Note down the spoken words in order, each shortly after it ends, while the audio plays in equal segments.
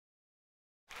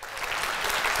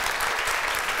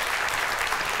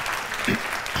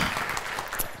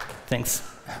Thanks.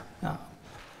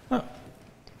 Well,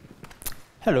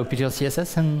 hello, Peter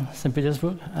CSS in St.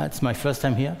 Petersburg. It's my first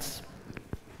time here. It's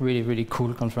really, really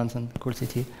cool conference and cool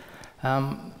city.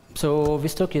 So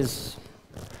this talk is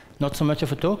not so much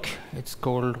of a talk. It's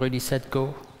called Ready, Set,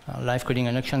 Go, live coding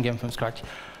an action game from scratch.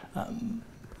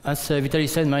 As Vitaly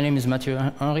said, my name is Mathieu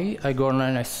Henri. I go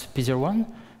online as P01,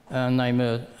 and I'm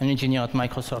an engineer at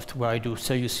Microsoft where I do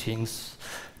serious things.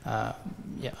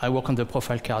 I work on the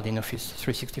profile card in Office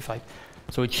 365.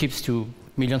 So it ships to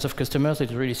millions of customers.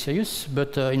 It's really serious.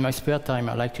 But in my spare time,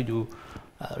 I like to do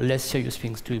less serious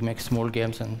things, to make small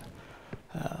games. And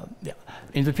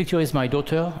in the picture is my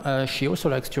daughter. She also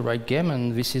likes to write games,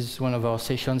 and this is one of our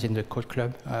sessions in the Code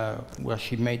Club where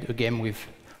she made a game with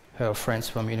her friends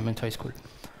from elementary school.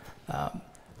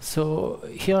 So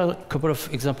here are a couple of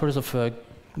examples of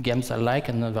games I like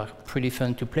and that are pretty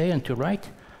fun to play and to write.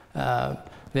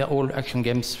 They're all action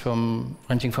games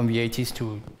ranging from the 80s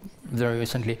to very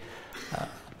recently.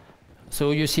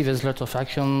 So you see there's lots of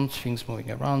action, things moving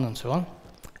around, and so on.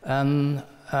 And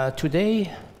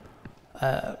today,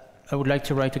 I would like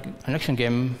to write an action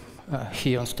game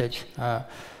here on stage.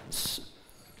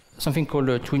 Something called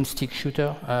a twin stick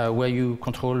shooter, where you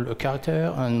control a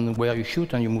character and where you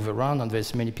shoot and you move around, and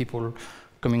there's many people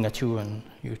coming at you and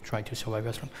you try to survive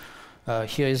as long.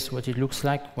 Here is what it looks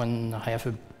like when I have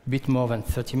a bit more than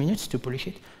 30 minutes to polish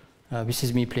it. This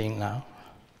is me playing now.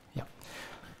 Yeah.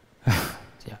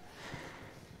 Yeah.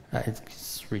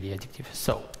 It's really addictive.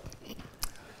 So,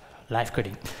 live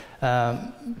coding.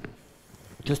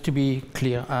 Just to be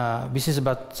clear, this is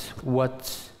about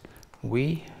what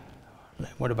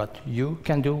about you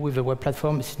can do with the web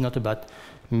platform. This is not about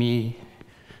me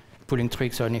pulling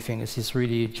tricks or anything. This is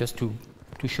really just to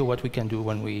show what we can do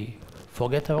when we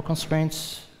forget our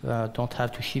constraints, don't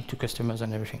have to ship to customers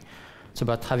and everything. It's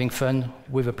about having fun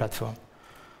with the platform.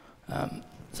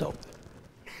 So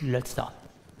let's start.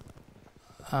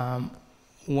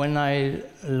 When I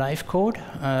live code,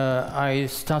 I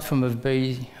start from a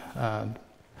very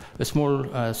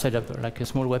small setup, like a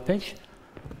small web page.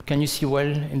 Can you see well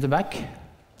in the back?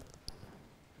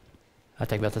 I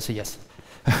take that as a yes.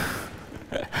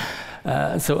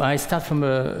 So I start from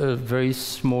a very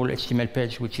small HTML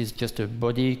page, which is just a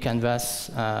body canvas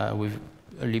with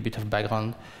a little bit of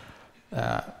background.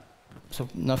 So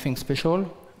nothing special,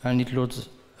 and it loads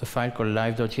a file called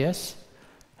live.js,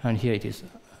 and here it is.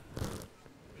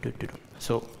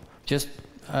 So just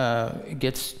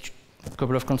gets a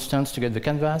couple of constants to get the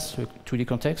canvas, a 2D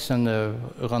context, and a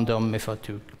random method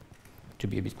to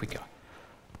be a bit quicker.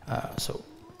 So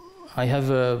I have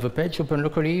the page open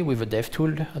locally with a dev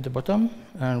tool at the bottom,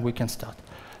 and we can start.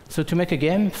 So to make a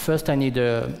game, first I need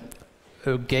a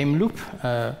game loop.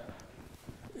 It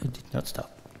did not start.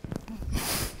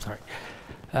 Sorry.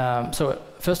 So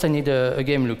first I need a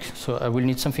game loop. So I will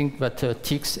need something that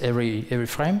ticks every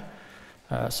frame.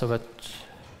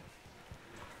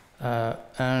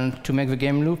 And to make the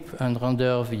game loop and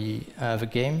render the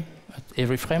game at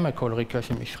every frame, I call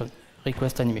request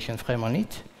animation frame on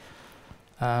it.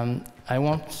 I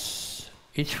want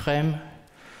each frame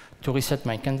to reset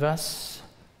my canvas.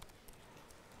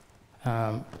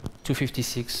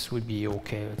 256 would be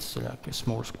okay. It's like a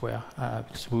small square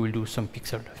because we will do some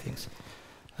pixel things.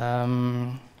 I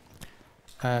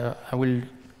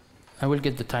will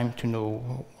get the time to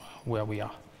know where we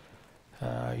are.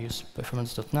 Use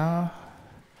performance.now.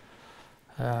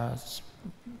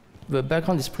 The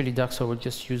background is pretty dark, so we'll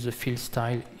just use the fill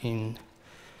style in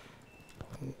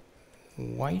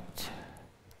white.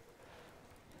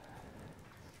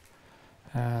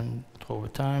 And draw the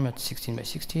time at 16 by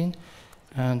 16.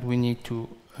 And we need to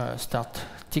start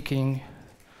ticking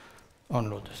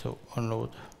onload. So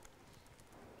onload,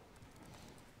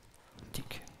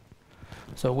 tick.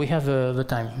 So we have the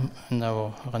time in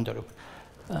our render loop.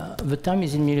 The time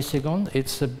is in milliseconds.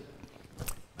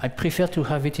 I prefer to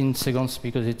have it in seconds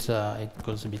because it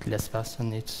goes a bit less fast,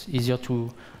 and it's easier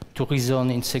to reason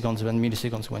in seconds than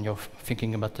milliseconds when you're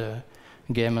thinking about a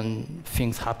game and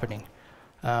things happening.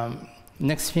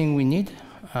 Next thing we need,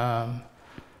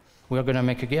 we're going to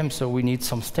make a game, so we need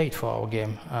some state for our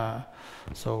game.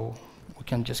 So we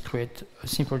can just create a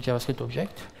simple JavaScript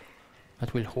object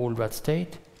that will hold that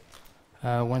state.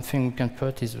 One thing we can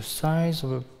put is the size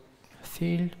of a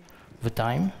field, the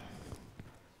time,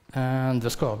 and the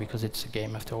score, because it's a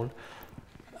game after all.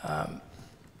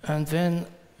 And then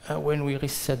when we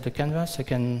reset the canvas, I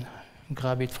can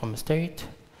grab it from a state,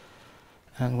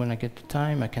 and when I get the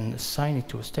time, I can assign it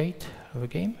to a state of a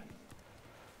game,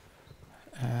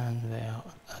 and there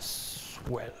as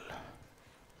well.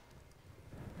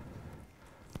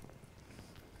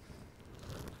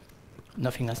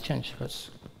 Nothing has changed.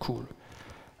 That's cool.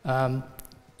 Cool.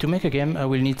 To make a game, I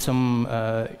will need some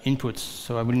inputs.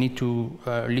 So I will need to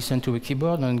listen to the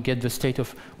keyboard and get the state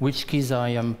of which keys I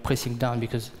am pressing down,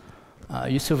 because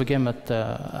you saw the game that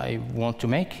I want to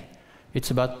make. It's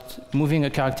about moving a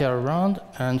character around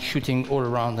and shooting all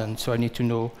around, and so I need to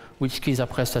know which keys are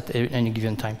pressed at any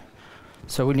given time.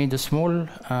 So we need a small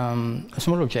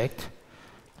object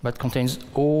that contains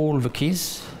all the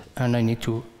keys, and I need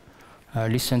to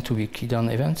listen to the key down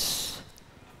events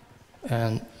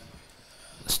and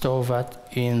store that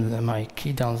in my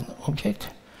key down object.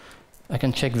 I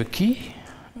can check the key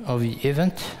of the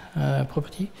event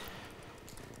property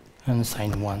and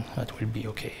assign 1. That will be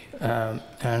okay.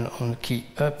 And on the key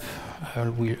up, I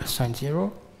will assign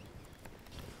 0,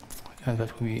 and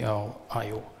that will be our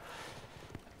I/O.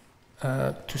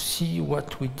 To see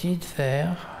what we did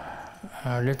there,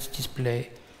 let's display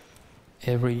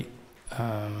every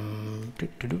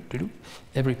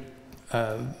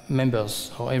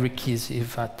members or every keys in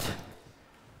that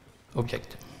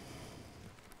object.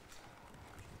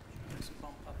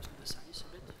 Bump up to the size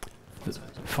a bit.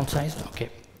 The font size, okay.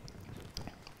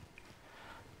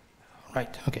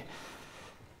 Right, okay.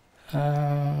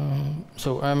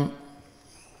 So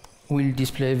we'll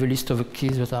display the list of the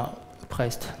keys that are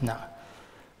pressed now.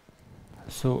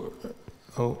 So,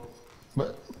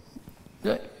 but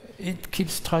it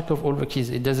keeps track of all the keys.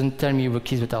 It doesn't tell me the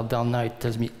keys that are down now. It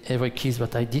tells me every keys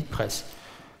that I did press.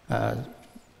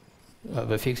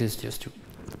 The fix is just to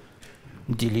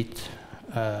delete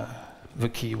the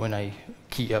key when I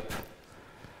key up.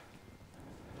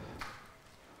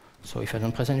 So if I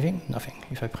don't press anything, nothing.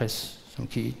 If I press some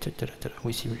key,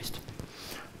 we see the list.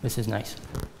 This is nice.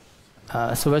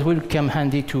 So that will come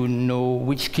handy to know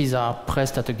which keys are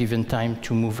pressed at a given time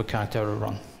to move the character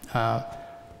around.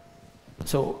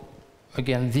 So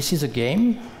again, this is a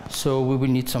game, so we will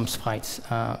need some sprites.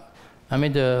 I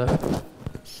made a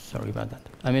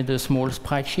small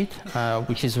sprite sheet,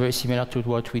 which is very similar to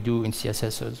what we do in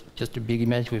CSS. So it's just a big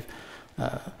image with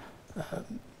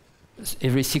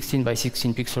every 16 by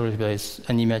 16 pixels. There is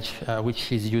an image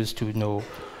which is used to know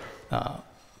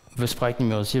the sprite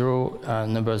number 0,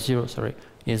 number 0, sorry,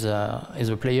 is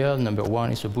a player, number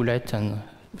 1 is a bullet, and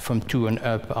from 2 and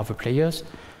up are the players.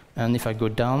 And if I go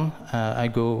down, I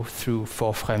go through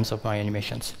 4 frames of my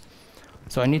animations.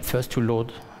 So I need first to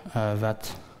load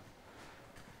that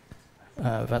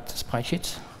sprite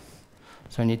sheet.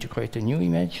 So I need to create a new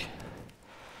image,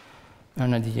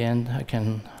 and at the end I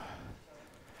can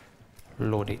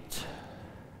load it.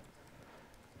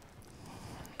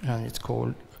 And it's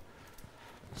called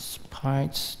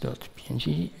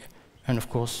sprites.png, and of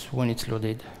course when it's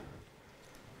loaded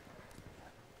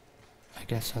I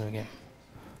can start again.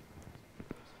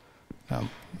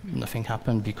 Nothing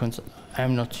happened because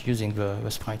I'm not using the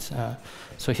sprites.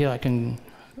 So here I can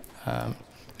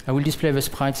I will display the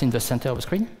sprites in the center of the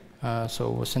screen.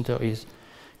 So the center is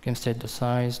game state the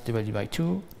size divided by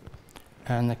 2,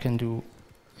 and I can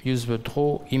use the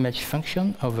draw image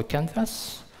function of the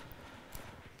canvas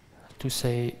to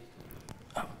say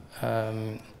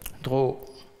draw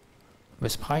the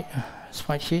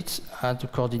sprite sheets at the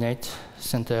coordinate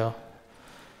center.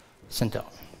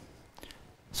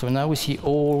 So now we see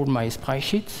all my sprite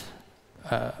sheets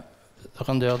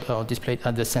rendered or displayed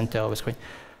at the center of the screen.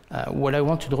 What I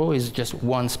want to draw is just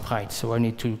one sprite, so I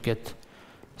need to get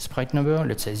sprite number,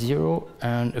 let's say 0,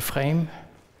 and a frame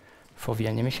for the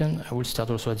animation. I will start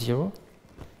also at 0.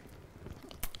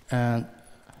 And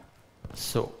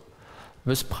so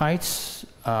the sprites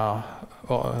are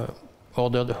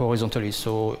ordered horizontally.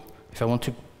 So if I want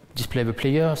to display the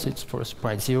player, so it's for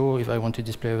sprite 0. If I want to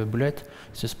display the bullet,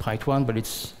 it's a sprite 1, but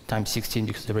it's times 16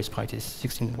 because every sprite is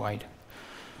 16 wide.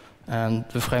 And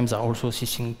the frames are also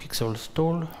 16 pixels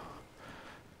tall,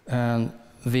 and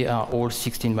they are all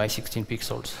 16 by 16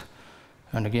 pixels.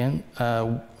 And again,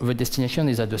 the destination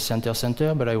is at the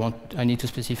center, but I need to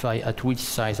specify at which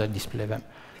size I display them,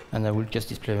 and I will just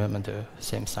display them at the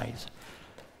same size.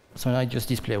 So now I just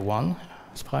display one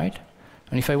sprite,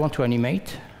 and if I want to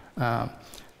animate, I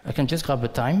can just grab the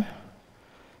time,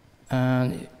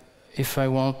 and if I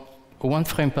want 1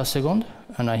 frame per second,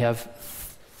 and I have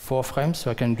 4 frames,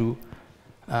 so I can do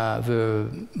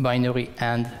the binary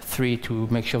and 3 to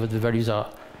make sure that the values are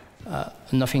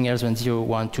nothing else than 0,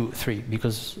 1, 2, 3,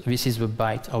 because this is the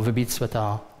byte or the bits that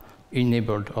are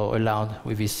enabled or allowed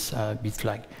with this bit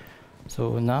flag.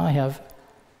 So now I have,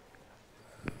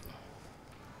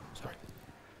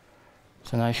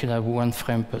 so now I should have 1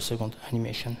 frame per second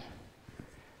animation.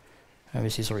 And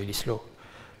this is really slow.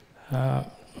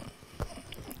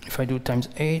 If I do times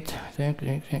 8,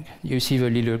 you see the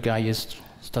little guy is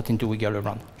starting to wiggle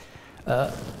around.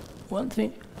 one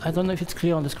thing, I don't know if it's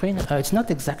clear on the screen. It's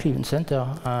not exactly in center.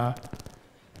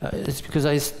 It's because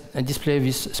I display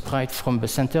this sprite from the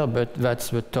center, but that's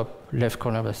the top left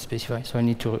corner that's specified. So I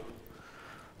need to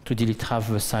delete half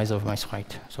the size of my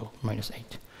sprite, so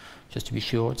 -8. Just to be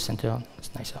sure it's center, it's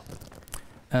nicer.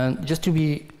 And just to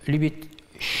be a little bit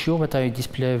sure that I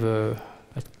display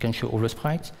I can show all the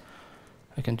sprites,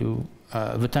 I can do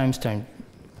the times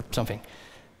something.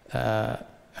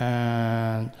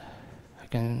 And I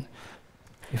can,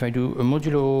 if I do a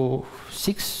modulo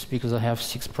 6, because I have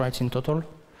 6 sprites in total,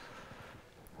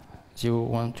 0,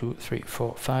 1, 2, 3,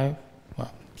 4, 5,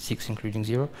 well, 6 including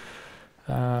 0.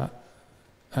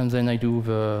 And then I do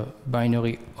the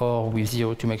binary OR with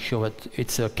 0 to make sure that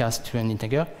it's a cast to an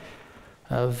integer.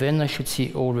 Then I should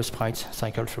see all the sprites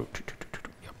cycle through.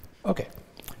 Okay.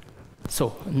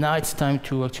 So now it's time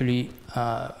to actually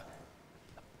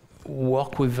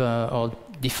work with or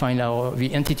define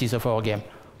the entities of our game.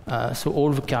 So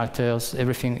all the characters,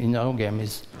 everything in our game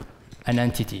is an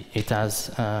entity. It has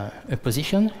a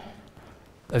position,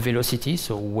 a velocity,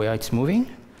 so where it's moving,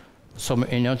 some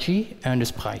energy, and a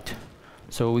sprite.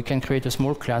 So we can create a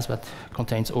small class that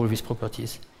contains all these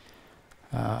properties.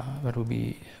 That will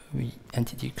be the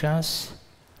entity class.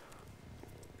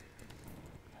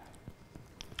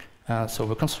 So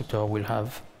the constructor will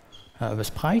have the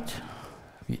sprite,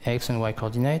 the x and y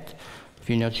coordinate,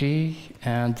 the energy,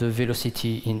 and the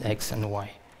velocity in x and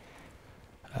y.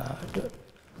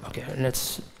 Okay,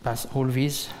 let's pass all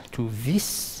these to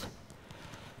this.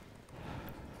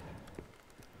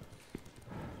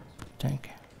 Thank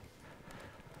you.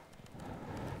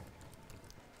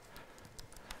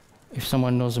 If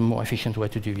someone knows a more efficient way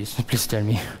to do this, please tell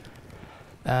me.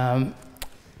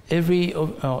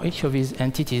 Each of these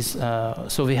entities,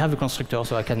 so they have a constructor,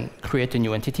 so I can create a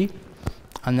new entity,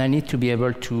 and I need to be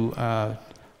able to,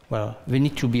 well, they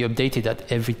need to be updated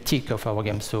at every tick of our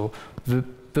game. So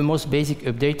the most basic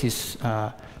update is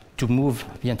to move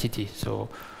the entity. So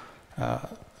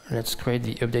let's create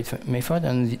the update method,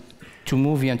 and to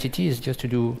move the entity is just to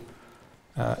do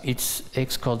its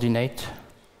x coordinate,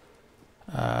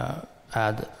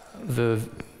 add the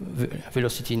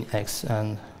velocity in x,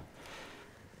 and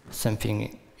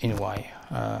something in y.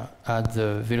 Add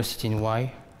the velocity in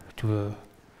y to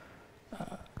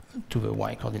the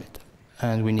y coordinate.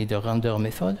 And we need a render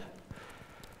method.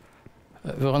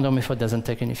 The render method doesn't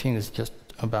take anything, it's just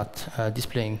about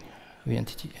displaying the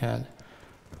entity. And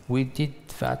we did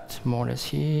that more or less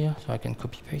here, so I can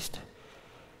copy paste.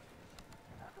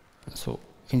 So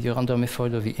in the render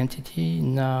method of the entity,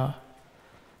 now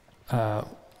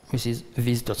this is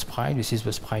this.sprite, this is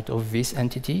the sprite of this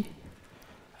entity.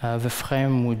 The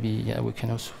frame would be, we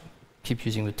can also keep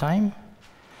using the time.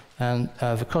 And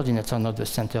the coordinates are not the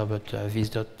center, but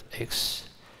this.x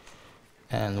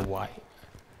and y.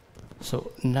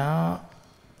 So now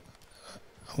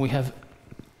we have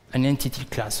an entity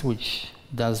class which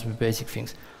does the basic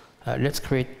things. Let's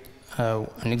create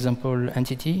an example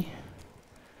entity.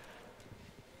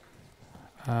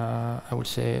 I would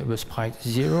say the sprite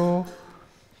 0,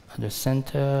 the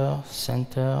center,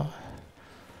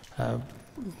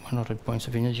 100 points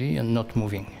of energy, and not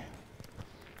moving.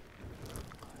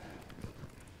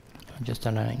 Just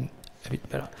aligning a bit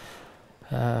better.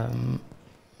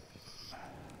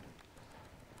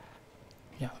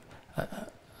 Yeah,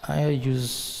 I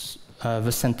use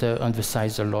the center and the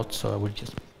size a lot, so I will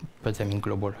just put them in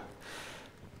global.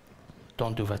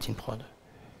 Don't do that in prod.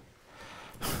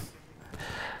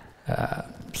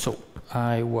 So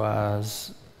I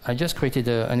just created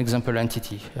an example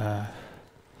entity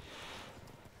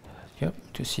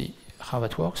to see how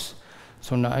that works.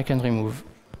 So now I can remove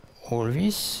all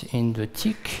this in the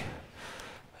tick,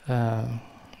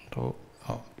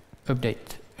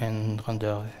 update and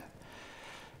render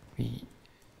the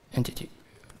entity.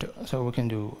 So we can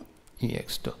do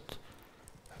ex.update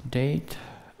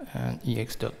and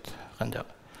ex.render.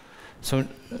 So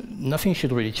nothing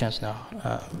should really change now.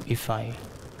 If I,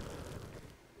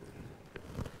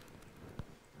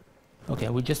 okay,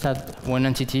 we just had one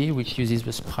entity which uses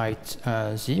the sprite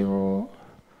 0.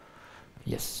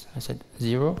 Yes, I said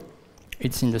 0.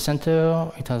 It's in the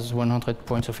center, it has 100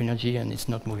 points of energy, and it's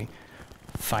not moving.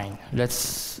 Fine.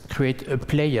 Let's create a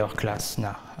player class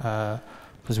now,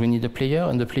 because we need a player,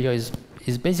 and the player is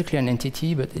basically an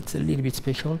entity, but it's a little bit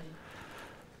special.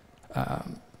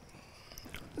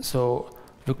 So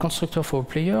the constructor for a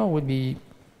player would be,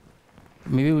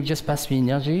 maybe we just pass the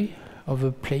energy of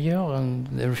a player,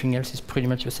 and everything else is pretty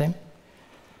much the same.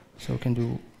 So we can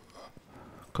do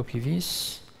copy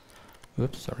this.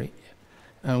 Oops, sorry.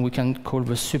 And we can call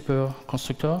the super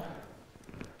constructor,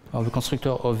 or the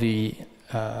constructor of the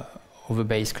of a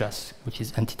base class, which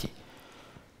is entity.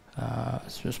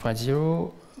 So sprite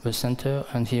 0, the center,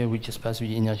 and here we just pass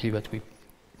the energy that we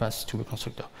pass to the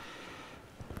constructor.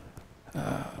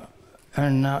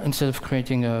 And now, instead of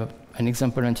creating an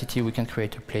example entity, we can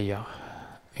create a player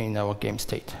in our game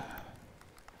state.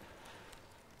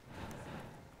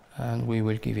 And we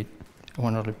will give it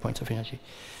 100 points of energy.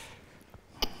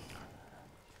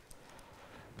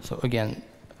 So again,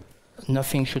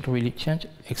 nothing should really change,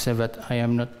 except that I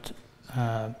am not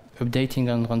updating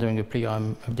and rendering the player,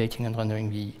 I'm updating and rendering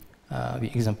the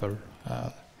example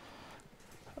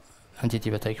entity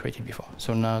that I created before.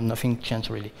 So now nothing changed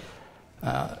really.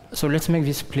 So let's make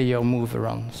this player move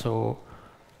around. So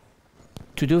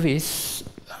to do this,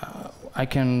 I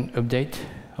can update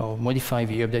or modify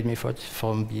the update method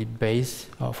from the base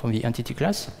or from the entity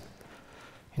class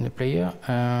in the player.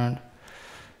 And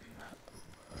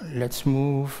let's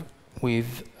move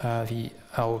with the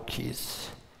arrow keys.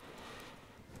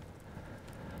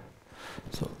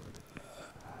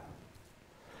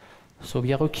 So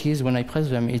the arrow keys, when I press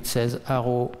them, it says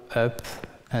arrow up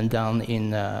and down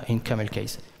in camel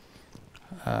case.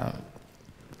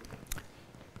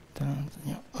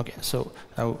 Okay, so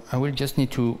I will just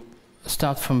need to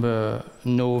start from the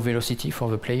no velocity for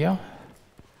the player.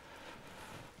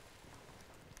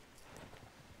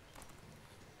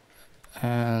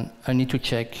 And I need to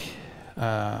check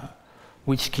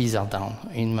which keys are down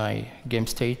in my game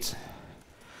state.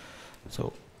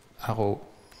 So arrow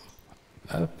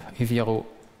up, if the arrow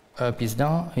up is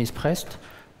down, is pressed,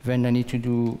 then I need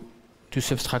to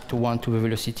subtract 1 to the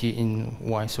velocity in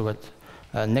Y, so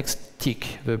that next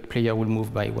tick, the player will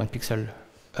move by 1 pixel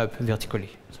up vertically,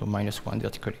 so -1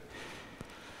 vertically.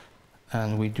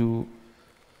 And we do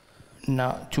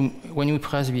now, when we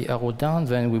press the arrow down,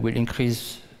 then we will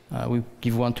increase, we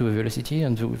give 1 to the velocity,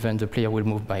 and then the player will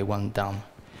move by 1 down.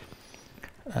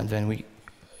 And then we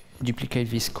duplicate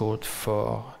this code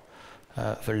for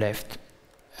the left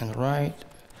and right,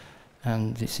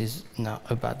 and this is now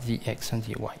about the X and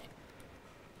the Y.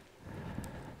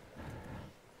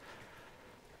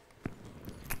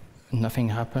 Nothing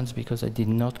happens because I did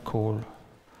not call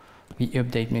the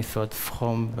update method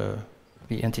from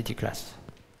the entity class.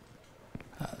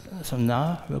 So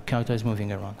now the character is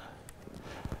moving around.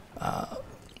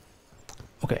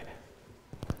 Okay,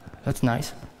 that's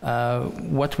nice.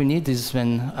 What we need is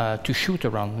then to shoot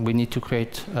around. We need to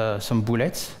create some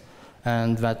bullets,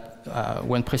 and that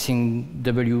when pressing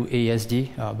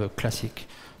WASD, the classic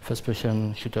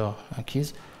first-person shooter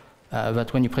keys,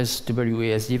 that when you press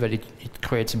WASD, that it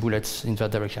creates bullets in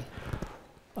that direction.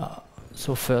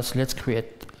 So first, let's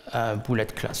create a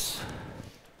bullet class.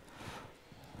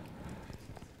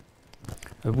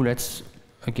 Bullets,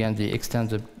 again, they extend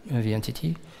the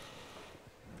entity.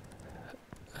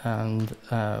 And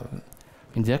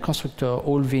in their constructor,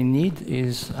 all they need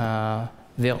is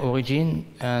their origin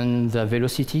and the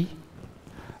velocity.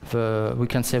 We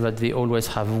can say that they always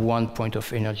have 1 point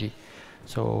of energy.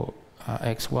 So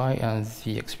x, y, and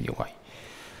the x, v, y.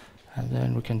 And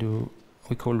then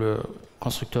we call the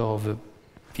constructor of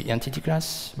the entity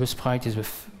class. The sprite is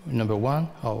with number 1,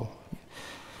 or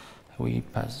we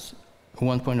pass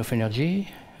 1 point of energy,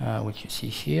 which you see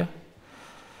here.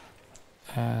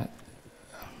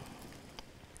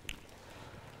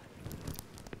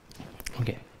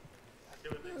 Okay.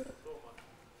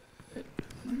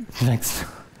 Thanks.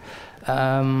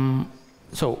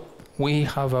 So we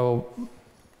have our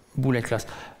bullet class,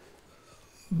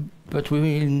 but we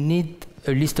will need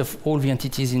a list of all the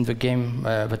entities in the game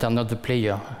that are not the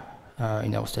player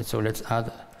in our state. So let's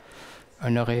add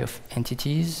an array of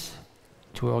entities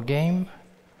to our game,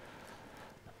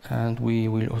 and we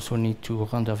will also need to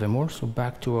render them all. So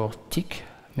back to our tick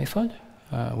method,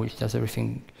 which does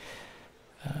everything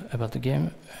about the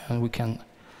game, and we can,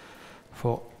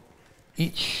 for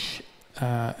each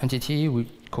entity, we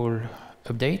call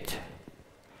update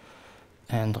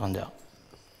and render.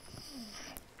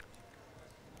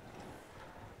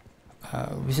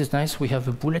 This is nice. We have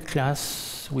a bullet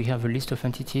class, we have a list of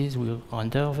entities, we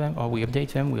render them, or we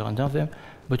update them, we render them,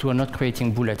 but we're not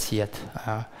creating bullets yet.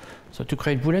 So to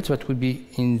create bullets, that would be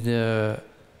in the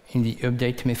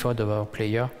update method of our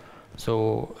player.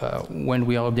 So when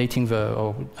we are updating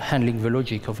or handling the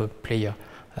logic of a player,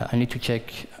 I need to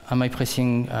check, am I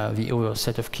pressing the other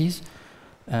set of keys,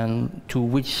 and to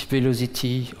which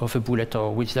velocity of a bullet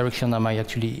or which direction am I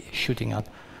actually shooting at.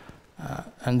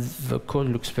 And the code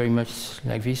looks very much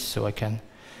like this, so I can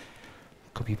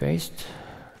copy paste.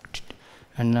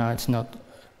 And now it's not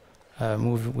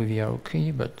move with the arrow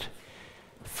key, but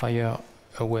fire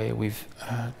away with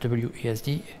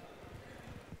WASD.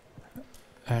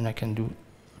 And I can do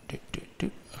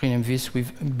rename this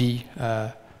with B.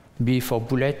 B for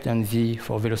bullet and V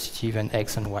for velocity, then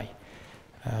X and Y.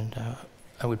 And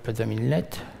I will put them in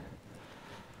let.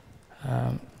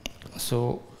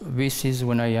 So this is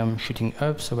when I am shooting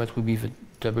up, so that will be the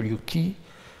W key.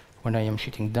 When I am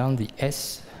shooting down, the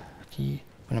S key.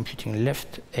 When I'm shooting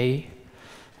left, A.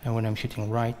 And when I'm shooting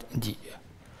right, D.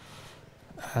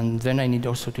 And then I need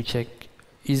also to check,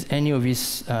 is any of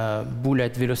this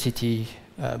bullet velocity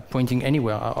pointing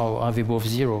anywhere, or are they both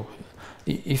 0?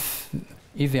 If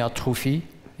they are trophy,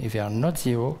 if they are not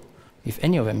 0, if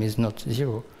any of them is not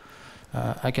 0,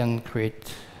 I can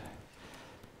create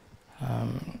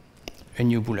a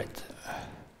new bullet.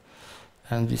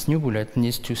 And this new bullet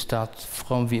needs to start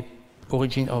from the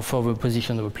origin or for the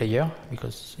position of the player,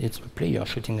 because it's the player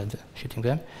shooting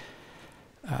them,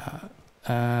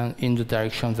 and in the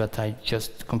direction that I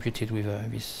just computed with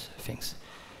these things.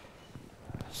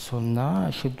 So now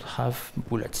I should have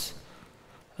bullets.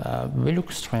 They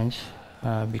look strange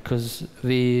because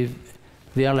they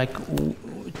are like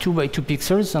 2 by 2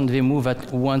 pixels, and they move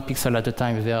at 1 pixel at a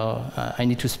time. I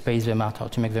need to space them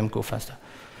out to make them go faster.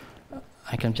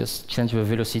 I can just change the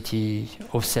velocity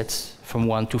offsets from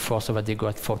 1 to 4 so that they go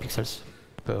at 4 pixels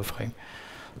per frame.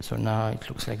 So now it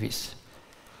looks like this.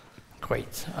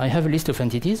 Great. I have a list of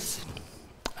entities.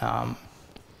 How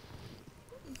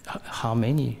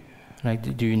many?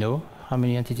 Like, do you know how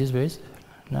many entities there is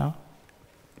now?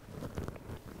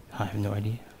 I have no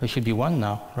idea. There should be 1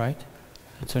 now, right?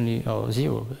 It's only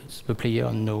 0. It's the player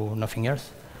and nothing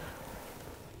else.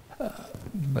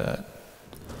 But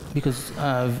because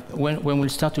when we'll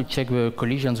start to check the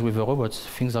collisions with the robots,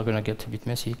 things are going to get a bit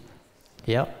messy.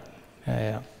 Yeah,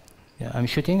 I'm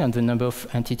shooting, and the number of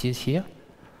entities here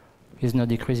is not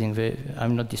decreasing.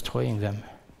 I'm not destroying them.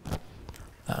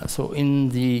 So in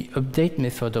the update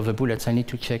method of the bullets, I need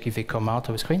to check if they come out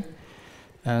of the screen.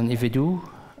 And if they do,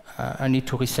 I need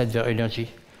to reset their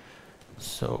energy.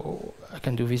 So I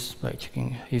can do this by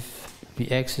checking if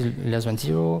the X is less than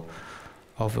 0,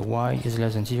 or the Y is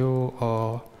less than 0,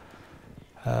 or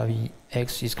the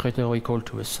X is greater or equal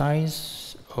to a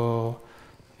size, or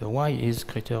the Y is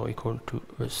greater or equal to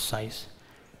a size.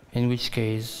 In which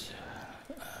case,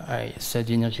 I set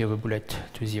the energy of a bullet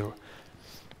to 0.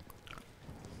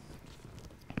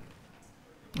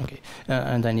 Okay,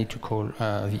 and I need to call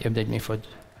the update method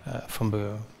from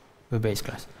the base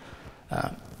class.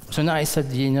 So now I set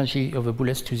the energy of the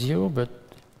bullets to 0, but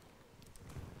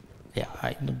yeah,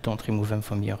 I don't remove them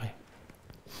from the array.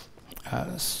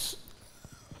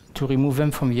 To remove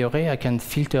them from the array, I can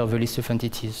filter the list of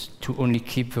entities to only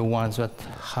keep the ones that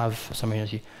have some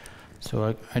energy.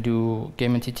 So I do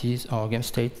game entities or game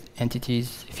state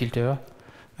entities filter,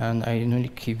 and I only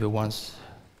keep the ones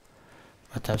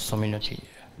that have some energy.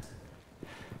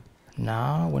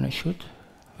 Now, when I shoot,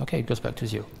 okay, it goes back to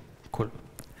 0. Cool.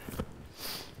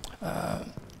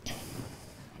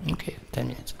 Okay, 10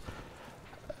 minutes.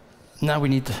 Now we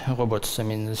need robots. I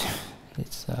mean,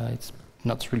 it's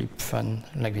not really fun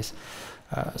like this.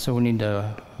 So we need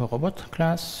a robot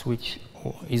class, which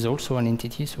is also an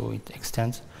entity, so it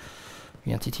extends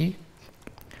the entity.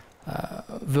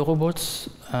 The robots,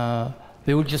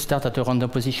 they will just start at a random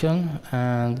position,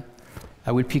 and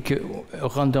I will pick a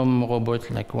random robot,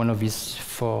 like one of these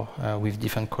 4 with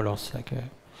different colors. Like,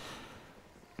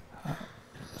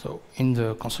 so in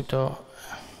the constructor,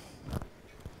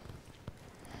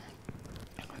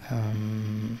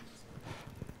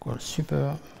 call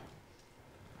super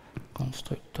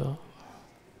constructor.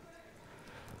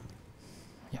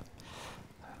 Yeah.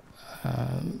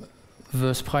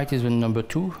 The sprite is the number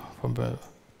 2 from the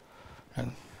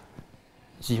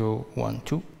 0, 1,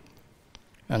 2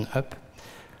 and up.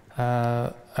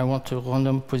 I want a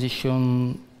random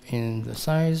position in the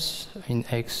size, in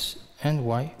X and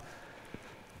Y.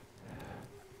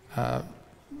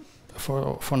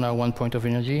 For now, 1 point of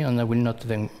energy, and I will not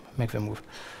then make them move.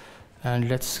 And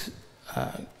let's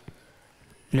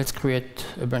create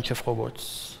a bunch of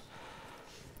robots.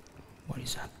 What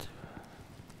is that?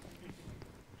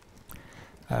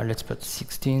 Let's put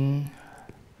 16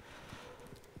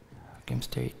 game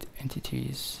state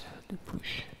entities.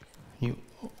 Push new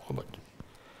robot.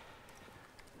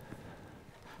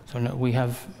 So now we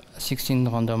have 16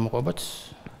 random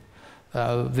robots.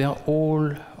 They are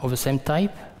all of the same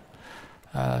type.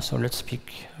 So let's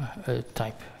pick a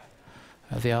type.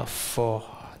 There are 4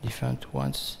 different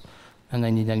ones, and I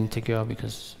need an integer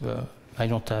because I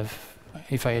don't have.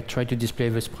 If I try to display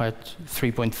the sprite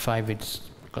 3.5, it's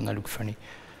gonna look funny.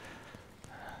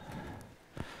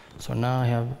 So now I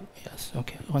have, yes,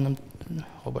 okay, random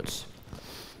robots.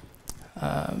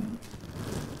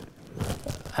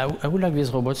 I would like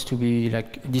these robots to be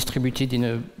like distributed in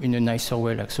a nicer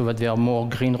way, like so that there are more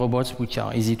green robots which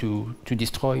are easy to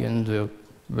destroy, and the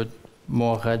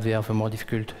more red they are, the more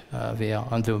difficult they are,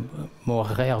 and the more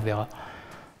rare they are.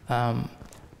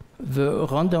 The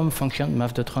random function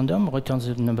math.random returns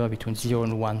the number between 0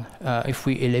 and 1. If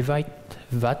we elevate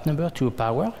that number to a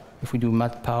power, if we do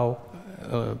math power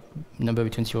number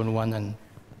between 0 and 1 and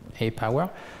a power,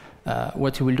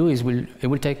 what it will do is it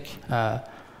will take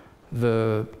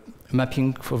the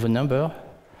mapping for the number,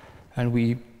 and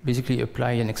we basically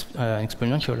apply an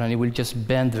exponential, and it will just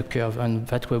bend the curve, and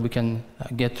that way we can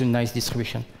get a nice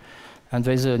distribution. And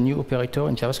there's a new operator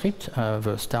in JavaScript,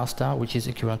 the star, which is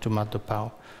equivalent to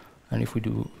math.power. And if we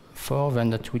do 4, then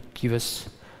that would give us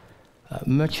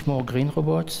much more green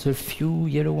robots, a few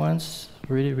yellow ones,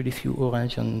 really few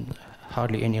orange, and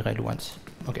hardly any red ones.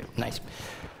 Okay, nice.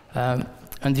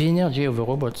 And the energy of the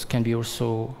robots can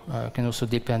also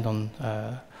depend on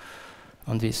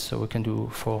this. So we can do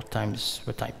 4 times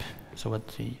the type. So what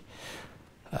the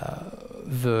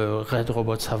red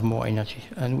robots have more energy,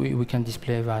 and we can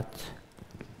display that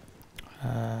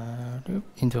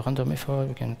in the render method.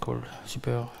 We can call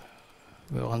super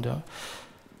the render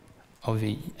of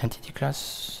the entity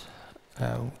class.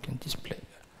 We can display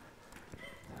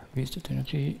this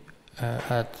energy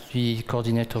at the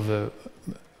coordinate of the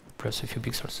plus a few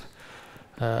pixels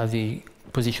at the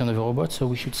position of the robot. So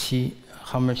we should see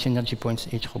how much energy points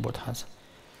each robot has.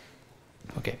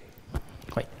 Okay,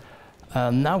 great.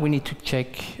 Now we need to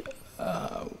check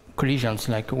collisions,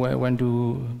 like when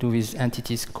do these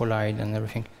entities collide and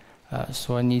everything.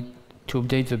 So I need to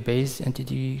update the base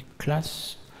entity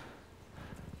class.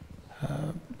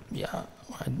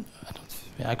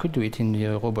 I could do it in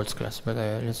the robots class, but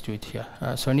let's do it here.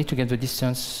 So I need to get the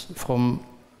distance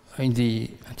in the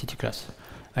entity class.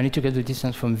 I need to get the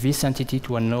distance from this entity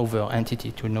to another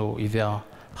entity to know if they are,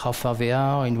 how far they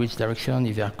are, in which direction,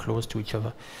 if they are close to each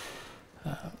other.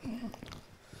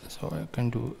 So I can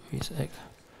do this X.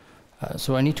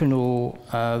 So I need to know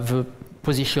the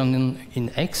position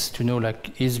in X to know,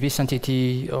 like, is this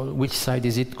entity, or which side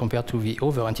is it compared to the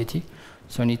other entity.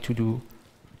 So I need to do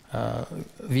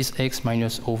this X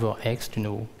minus over X to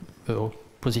know the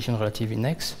position relative in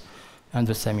X, and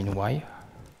the same in Y.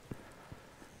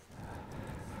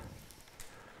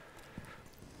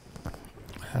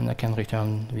 And I can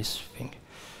return this thing,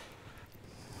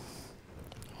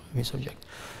 this object.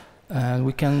 And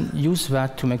we can use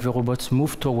that to make the robots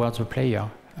move towards the player.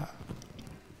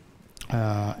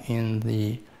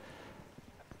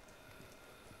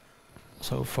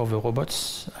 So for the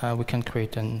robots, we can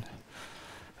create an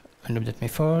update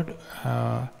method,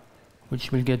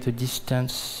 which will get the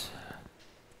distance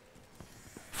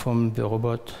from the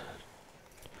robot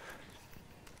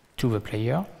to the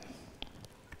player.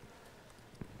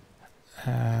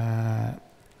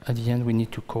 At the end, we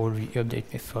need to call the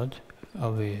update method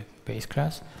of the base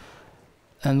class,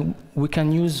 and we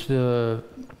can use the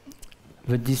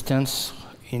distance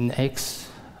in X,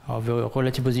 or the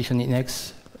relative position in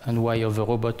X and Y of the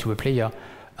robot to the player,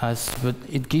 as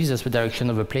it gives us the direction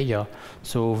of the player,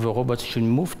 so the robot should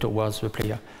move towards the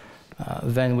player.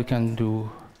 Then we can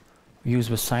use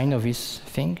the sign of this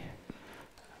thing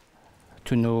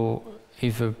to know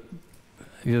if the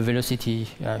velocity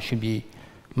should be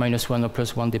 -1 or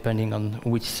 +1, depending on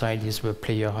which side is the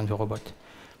player and the robot.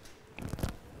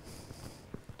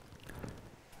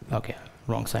 Okay,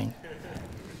 wrong sign.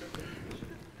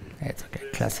 It's okay,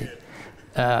 classic.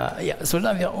 Yeah, so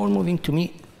now they're all moving to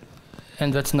me,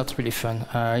 and that's not really fun.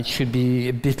 It should be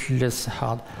a bit less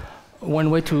hard. One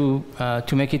way to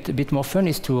make it a bit more fun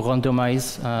is to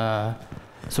randomize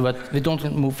so that they don't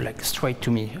move like straight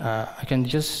to me. I can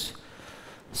just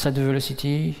set the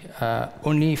velocity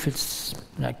only if it's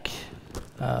like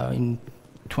in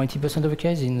 20% of the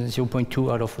case, in 0.2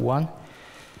 out of 1.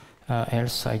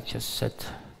 Else I just set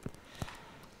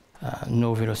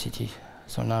no velocity.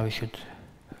 So now we should,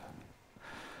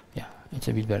 yeah, it's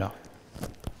a bit better.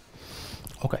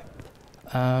 Okay.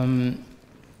 And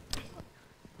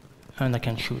I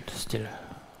can shoot still.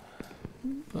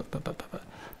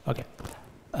 Okay.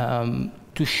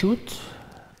 To shoot,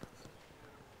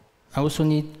 I also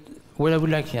need, well, I would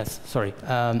like, yes, sorry.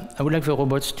 I would like the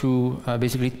robots to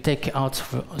basically take out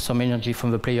some energy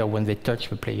from the player when they touch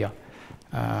the player.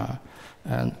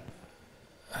 And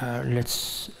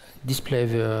let's display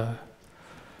the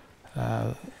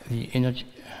energy,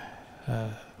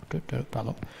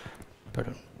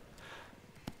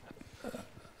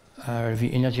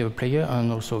 the energy of the player,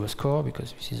 and also the score,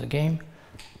 because this is a game.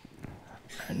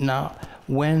 Now,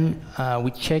 when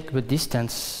we check the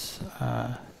distance,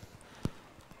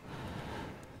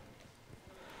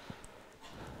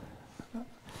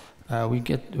 we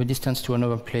get the distance to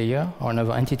another player or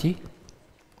another entity.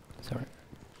 Sorry.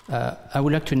 I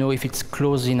would like to know if it's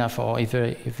close enough or if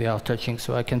they are touching,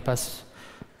 so I can pass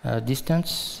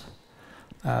distance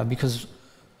because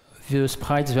the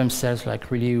sprites themselves,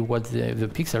 like really what the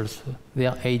pixels, they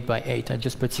are 8 by 8. I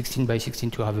just put 16 by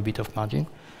 16 to have a bit of margin.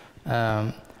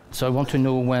 So I want to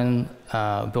know when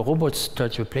the robots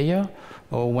touch the player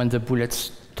or when the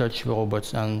bullets touch the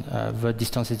robots, and the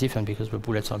distance is different because the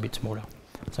bullets are a bit smaller.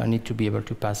 So I need to be able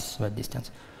to pass that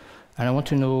distance. And I want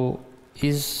to know,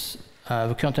 is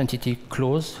the current entity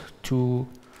close to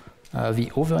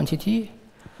the other entity?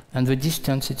 And the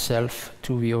distance itself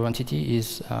to the other entity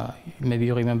is, maybe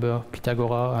you remember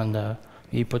Pythagoras and the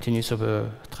hypotenuse of a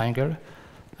triangle.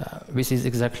 This is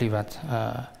exactly that.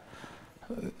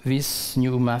 This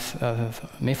new math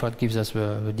method gives us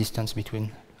the distance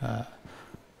between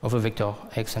of a vector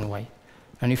x and y.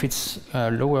 And if it's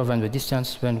lower than the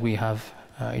distance, then we have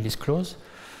it is close.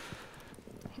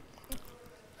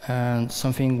 And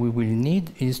something we will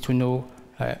need is to know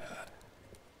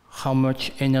how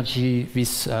much energy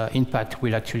this impact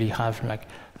will actually have. Like,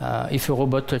 if a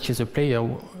robot touches a player,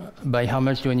 by how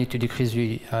much do I need to decrease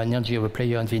the energy of a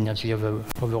player and the energy of the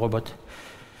robot?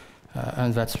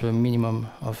 And that's the minimum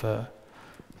of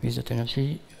without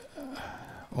energy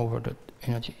over the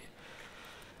energy.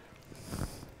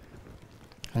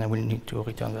 And I will need to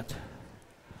return that.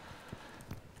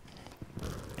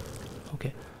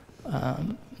 Okay.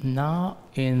 Now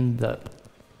in the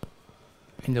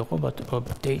robot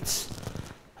updates,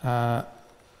 I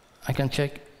can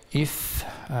check if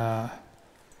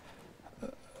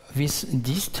this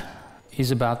dist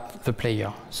is about the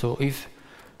player. So if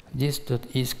dist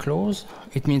is close,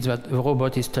 it means that the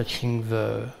robot is touching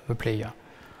the player.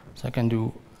 So I can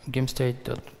do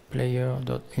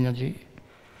gamestate.player.energy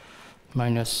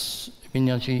minus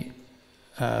energy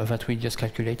that we just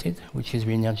calculated, which is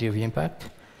the energy of the impact.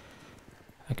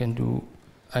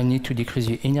 I need to decrease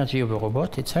the energy of the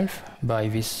robot itself by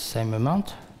this same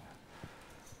amount.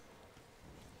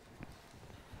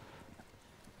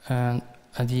 And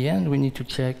at the end, we need to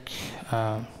check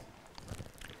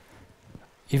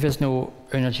if there's no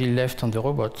energy left on the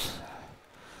robot,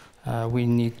 we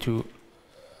need to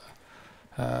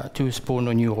spawn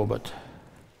a new robot.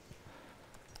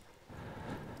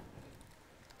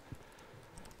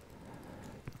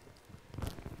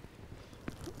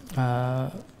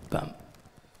 Bam.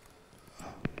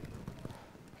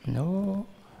 No.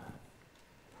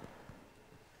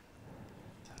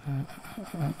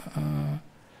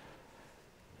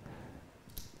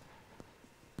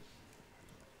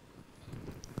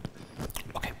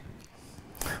 Okay.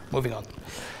 Moving on.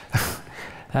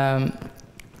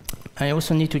 I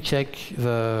also need to check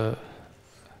the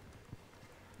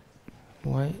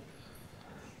why.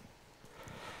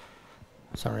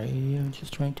 Sorry, I'm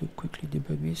just trying to quickly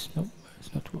debug this. No,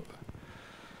 it's not working.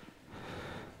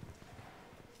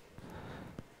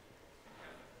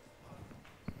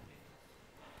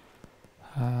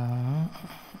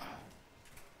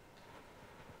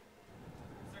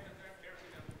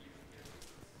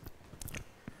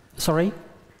 Sorry?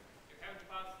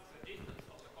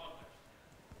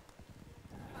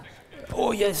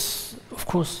 Oh yes, of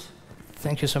course.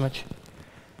 Thank you so much.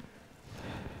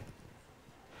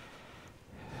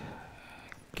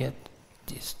 Get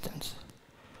distance.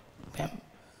 Bam.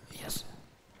 Yes.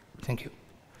 Thank you.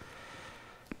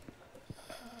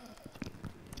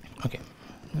 Okay.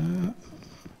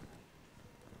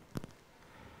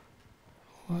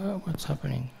 Well, what's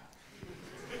happening?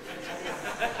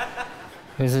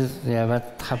 This is, yeah,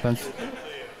 that happens.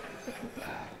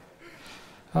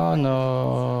 Oh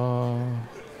no.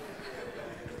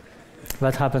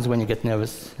 That happens when you get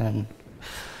nervous and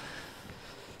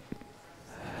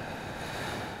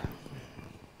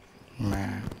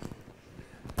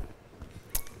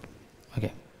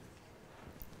okay.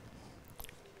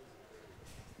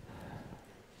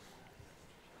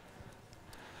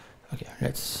 Okay,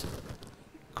 let's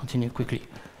continue quickly.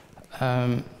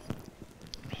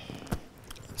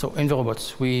 So in the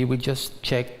robots, we just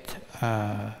checked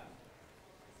of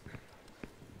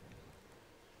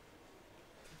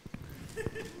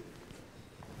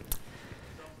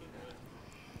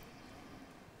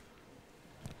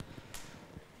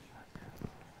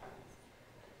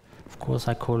course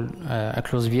I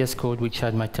close VS Code, which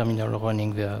had my terminal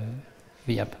running the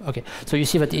app. Okay, so you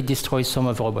see that it destroys some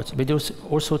of the robots, but it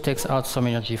also takes out some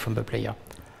energy from the player.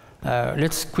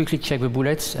 Let's quickly check the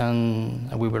bullets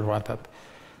and we will wrap up.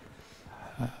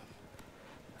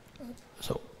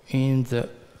 So in the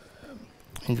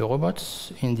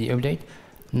robots, in the update,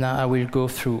 now I will go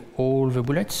through all the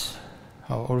bullets,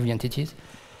 or all the entities.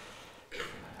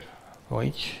 for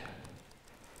each.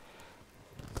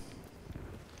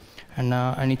 And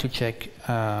now I need to check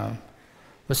the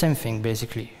same thing,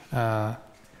 basically.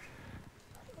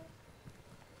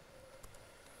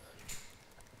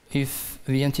 If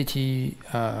the entity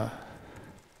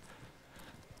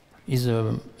is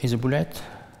a bullet,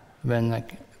 then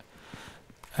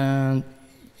and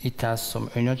it has some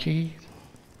energy,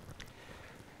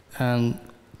 and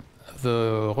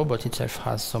the robot itself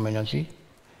has some energy.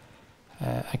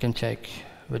 I can check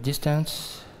the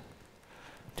distance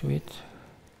to it.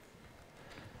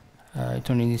 It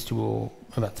only needs to go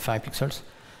about 5 pixels.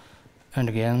 And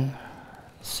again,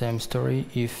 same story.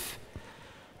 If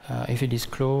it is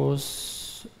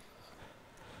close,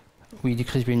 we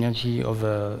decrease the energy of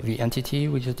the entity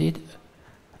we just did,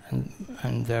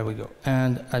 and there we go.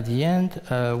 And at the end,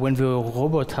 when the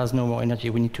robot has no more energy,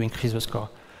 we need to increase the score.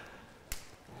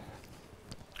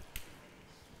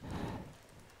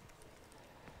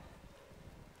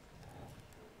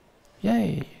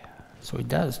 Yay! So it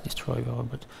does destroy the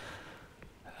robot.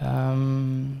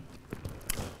 One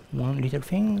little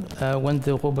thing, when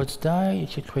the robots die,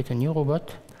 it should create a new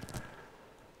robot,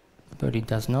 but it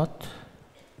does not.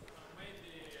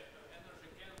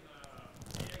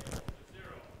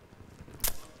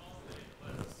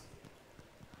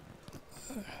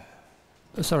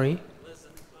 Sorry?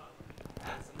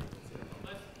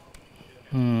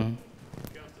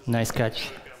 Nice catch,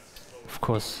 of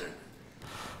course.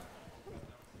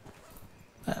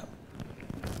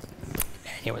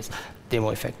 Anyways, demo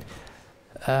effect.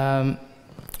 Right.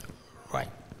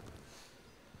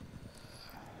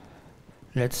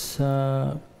 Let's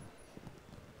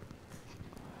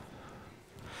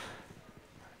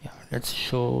let's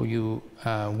show you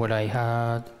what I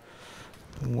had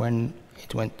when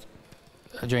it went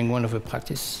during one of the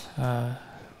practice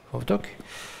of talk.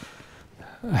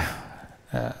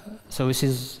 So this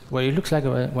is what it looks like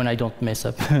when I don't mess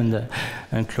up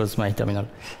and close my terminal.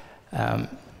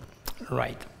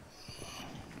 Right.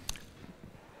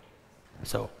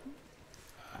 So,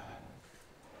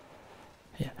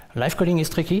 yeah, live coding is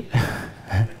tricky,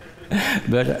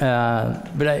 but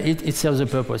it serves a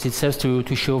purpose. It serves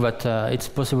to show that it's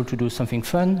possible to do something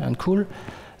fun and cool,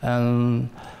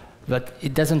 but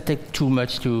it doesn't take too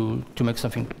much to make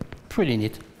something pretty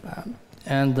neat.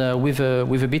 And with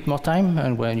a bit more time,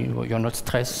 and when you're not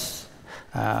stressed,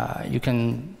 you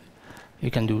can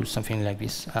do something like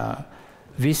this.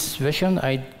 This version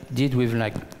I did with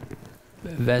like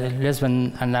less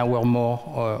than an hour more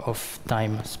of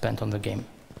time spent on the game.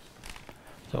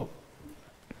 So,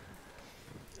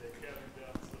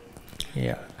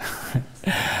 yeah.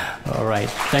 All right.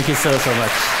 Thank you so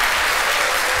much.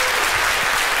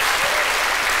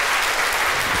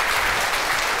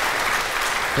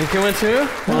 Thank you, Mathieu.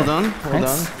 Well done. Well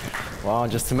Thanks. done. Wow,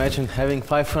 just imagine having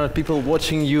 500 people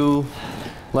watching you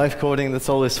live coding. That's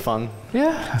always fun.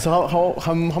 Yeah. So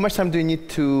how much time do you need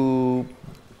to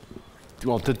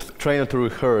train or to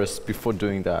rehearse before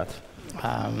doing that?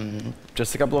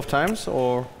 Just a couple of times,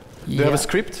 or do you have a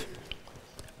script?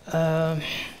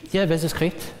 Yeah, there's a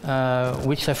script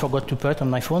which I forgot to put on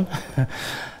my phone.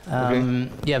 Okay.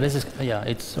 Yeah,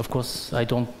 it's of course I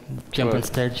don't jump on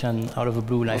stage and out of the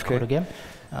blue live code a game.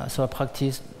 So I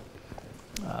practiced.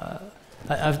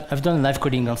 I've done live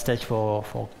coding on stage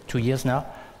for 2 years now.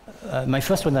 My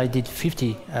first one I did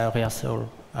 50 rehearsal,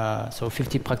 so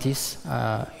 50 practice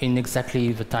in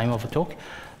exactly the time of the talk.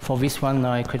 For this one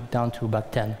I cut it down to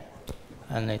about 10,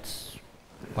 and it's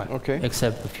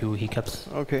except a few hiccups.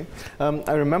 Okay,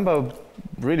 I remember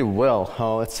really well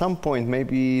how at some point,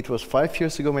 maybe it was 5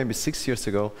 years ago, maybe 6 years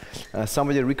ago,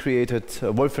 somebody recreated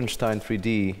Wolfenstein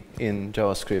 3D in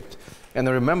JavaScript. And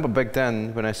I remember back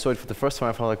then, when I saw it for the first time,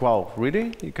 I felt like, wow,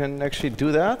 really? You can actually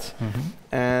do that? Mm-hmm.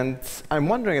 And I'm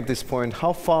wondering at this point,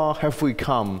 how far have we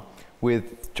come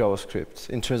with JavaScript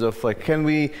in terms of, like, can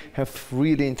we have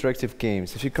really interactive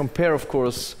games? If you compare, of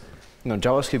course,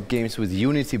 JavaScript games with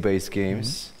Unity-based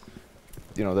games,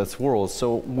 that's worlds.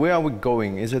 So where are we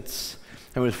going? Is it,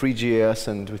 and with Free.js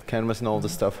and with Canvas and all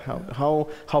this stuff, how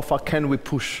far can we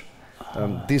push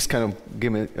this kind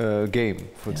of game,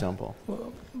 for example?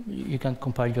 Well, you can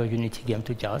compile your Unity game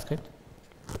to JavaScript.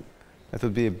 That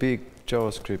would be a big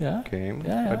JavaScript game.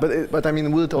 Yeah. But I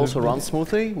mean, will it also run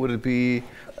smoothly? Would it be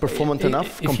performant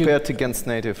enough compared against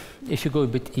native? If you go a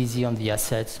bit easy on the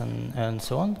assets and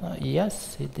so on,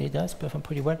 yes, it does perform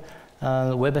pretty well.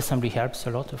 WebAssembly helps a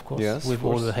lot, of course, with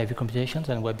all the heavy computations,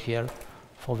 and WebGL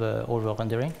for all the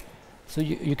rendering. So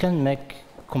you can make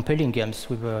compelling games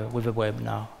with the web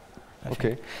now.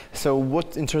 Okay. So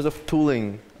what, in terms of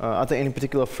tooling, are there any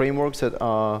particular frameworks that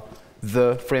are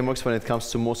the frameworks when it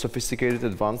comes to more sophisticated,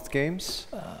 advanced games?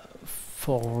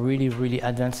 For really, really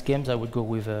advanced games, I would go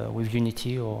with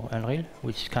Unity or Unreal,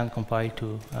 which can compile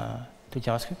to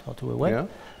JavaScript or to a web, Yeah.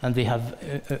 and they have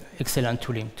excellent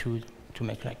tooling to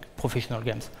make like professional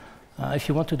games. If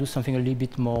you want to do something a little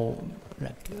bit more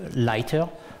like lighter,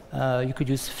 you could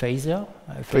use Phaser,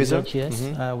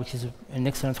 Phaser.js, which is an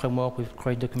excellent framework with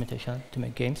great documentation to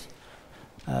make games.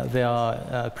 There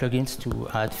are plugins to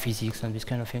add physics and these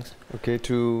kind of things. Okay,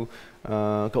 to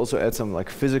also add some like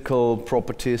physical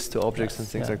properties to objects and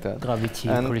things like that. Gravity,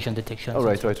 and collision detection. Oh,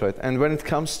 right. And when it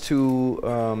comes to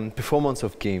performance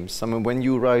of games, I mean, when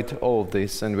you write all of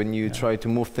this and when you try to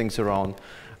move things around,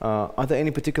 are there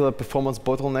any particular performance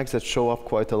bottlenecks that show up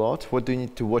quite a lot? What do you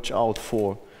need to watch out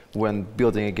for when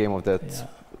building a game of that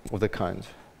of the kind?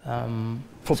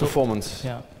 For performance.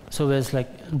 Yeah. So there's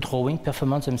like drawing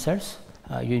performance themselves.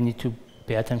 You need to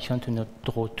pay attention to not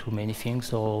draw too many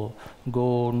things or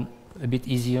go a bit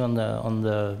easier on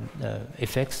the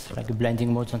effects, like the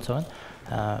blending modes and so on.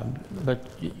 But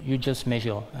you just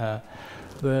measure.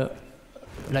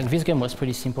 Like this game was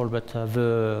pretty simple, but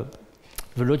the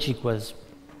logic was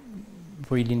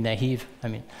really naive. I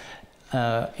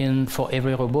mean, for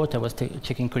every robot, I was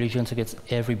checking collisions against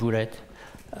every bullet.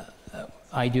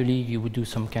 Ideally, you would do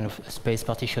some kind of space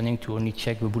partitioning to only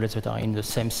check the bullets that are in the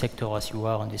same sector as you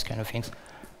are and these kind of things.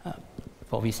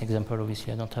 For this example,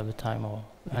 obviously, I don't have the time,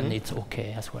 and it's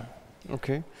okay as well.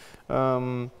 Okay.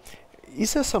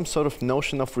 Is there some sort of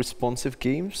notion of responsive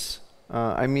games?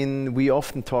 I mean, we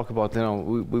often talk about,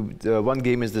 one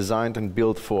game is designed and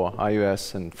built for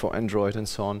iOS and for Android and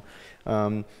so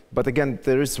on. But again,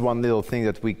 there is one little thing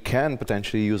that we can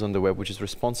potentially use on the web, which is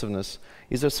responsiveness.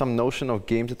 Is there some notion of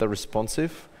games that are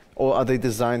responsive, or are they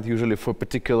designed usually for a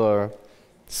particular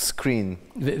screen?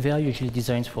 They are usually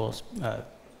designed for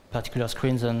particular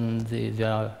screens, and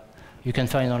you can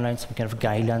find online some kind of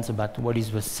guidelines about what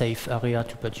is the safe area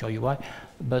to put your UI.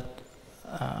 But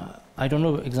I don't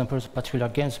know examples of particular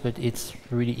games, but it's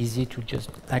really easy to just,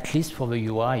 at least for the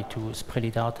UI, to spread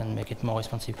it out and make it more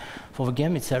responsive. For the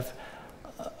game itself,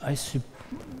 I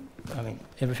mean,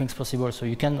 everything's possible, so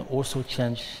you can also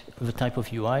change the type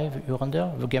of UI you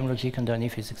render. The game logic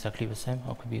underneath is exactly the same,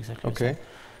 or could be exactly the same.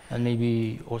 And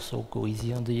maybe also go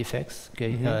easy on the effects,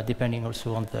 depending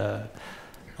also on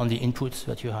the inputs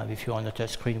that you have. If you're on a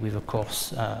touch screen with a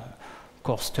coarse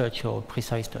touch or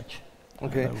precise touch.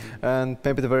 Okay, and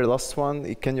maybe the very last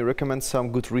one, can you recommend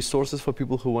some good resources for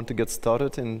people who want to get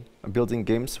started in building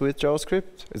games with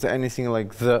JavaScript? Is there anything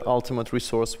like the ultimate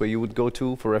resource where you would go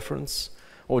to for reference,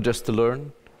 or just to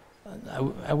learn?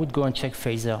 I would go and check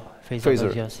Phaser.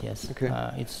 Phaser. Yes.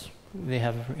 Okay. They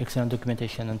have excellent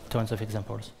documentation and tons of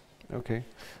examples. Okay,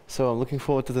 so I'm looking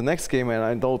forward to the next game, and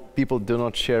I know people do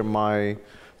not share my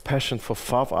passion for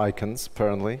fav icons,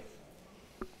 apparently.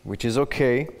 Which is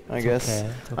okay, I guess.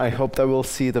 Okay. I hope that we'll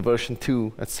see the version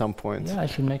 2 at some point. Yeah, I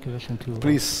should make a version 2.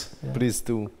 Please, please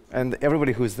do. And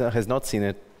everybody who has not seen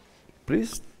it,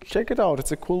 please check it out.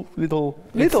 It's a cool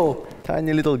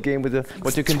tiny little game with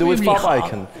what you can do with fav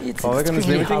icon. It's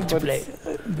extremely hard to play,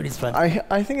 but it's fun.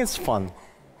 I think it's fun.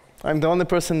 I'm the only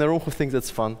person in the room who thinks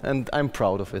it's fun, and I'm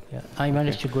proud of it. Yeah. I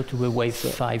managed to go to the wave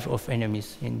 5 of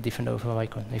enemies in different fav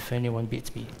icon. If anyone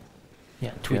beats me,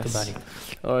 tweet about it.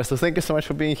 All right, so thank you so much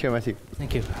for being here, Mathieu.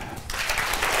 Thank you.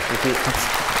 Thank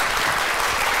you.